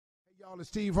Y'all, it's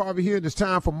Steve Harvey here, and it's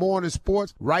time for Morning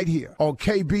Sports right here on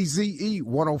KBZE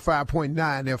 105.9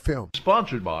 FM.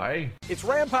 Sponsored by... It's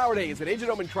Ram Power Days at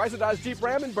Agent Oman Chrysler Dodge Jeep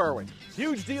Ram in Berwyn.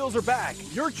 Huge deals are back.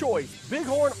 Your choice,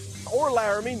 Bighorn or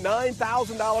Laramie,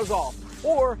 $9,000 off,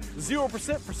 or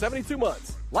 0% for 72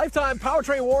 months. Lifetime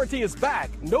powertrain warranty is back.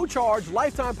 No charge,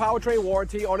 lifetime powertrain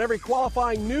warranty on every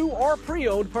qualifying new or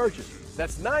pre-owned purchase.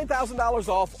 That's $9,000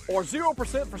 off or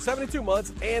 0% for 72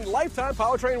 months and lifetime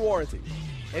powertrain warranty.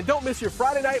 And don't miss your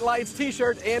Friday Night Lights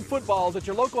t-shirt and footballs at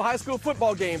your local high school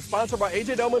football game, sponsored by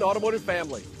A.J. Doman Automotive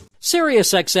Family.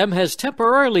 SiriusXM has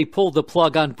temporarily pulled the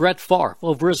plug on Brett Favre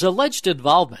over his alleged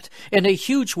involvement in a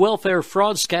huge welfare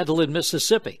fraud scandal in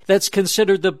Mississippi that's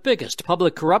considered the biggest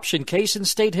public corruption case in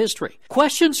state history.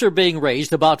 Questions are being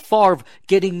raised about Favre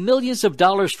getting millions of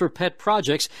dollars for pet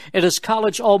projects at his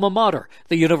college alma mater,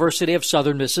 the University of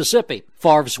Southern Mississippi.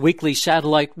 Favre's weekly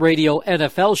satellite radio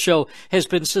NFL show has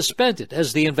been suspended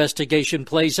as the investigation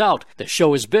plays out. The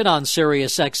show has been on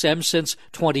SiriusXM since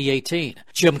 2018.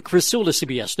 Jim Krasula,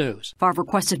 CBS News. Favre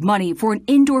requested money for an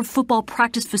indoor football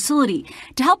practice facility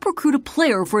to help recruit a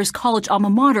player for his college alma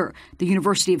mater, the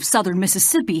University of Southern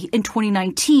Mississippi, in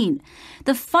 2019.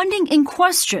 The funding in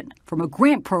question from a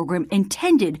grant program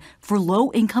intended for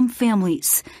low-income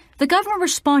families. The government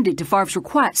responded to Favre's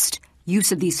request.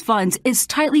 Use of these funds is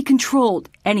tightly controlled.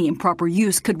 Any improper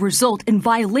use could result in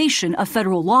violation of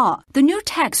federal law. The new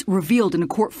text revealed in a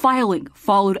court filing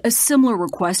followed a similar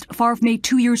request Favre made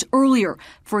 2 years earlier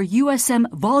for a USM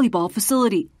volleyball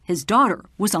facility. His daughter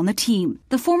was on the team.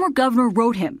 The former governor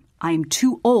wrote him, "I am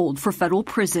too old for federal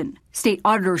prison." State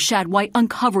Auditor Shad White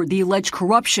uncovered the alleged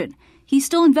corruption. He's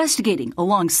still investigating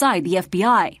alongside the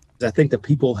FBI. I think the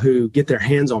people who get their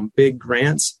hands on big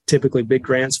grants, typically big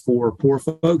grants for poor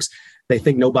folks, they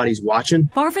think nobody's watching.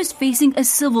 Favre is facing a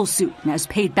civil suit and has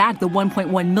paid back the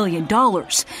 $1.1 million,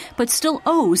 but still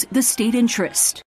owes the state interest.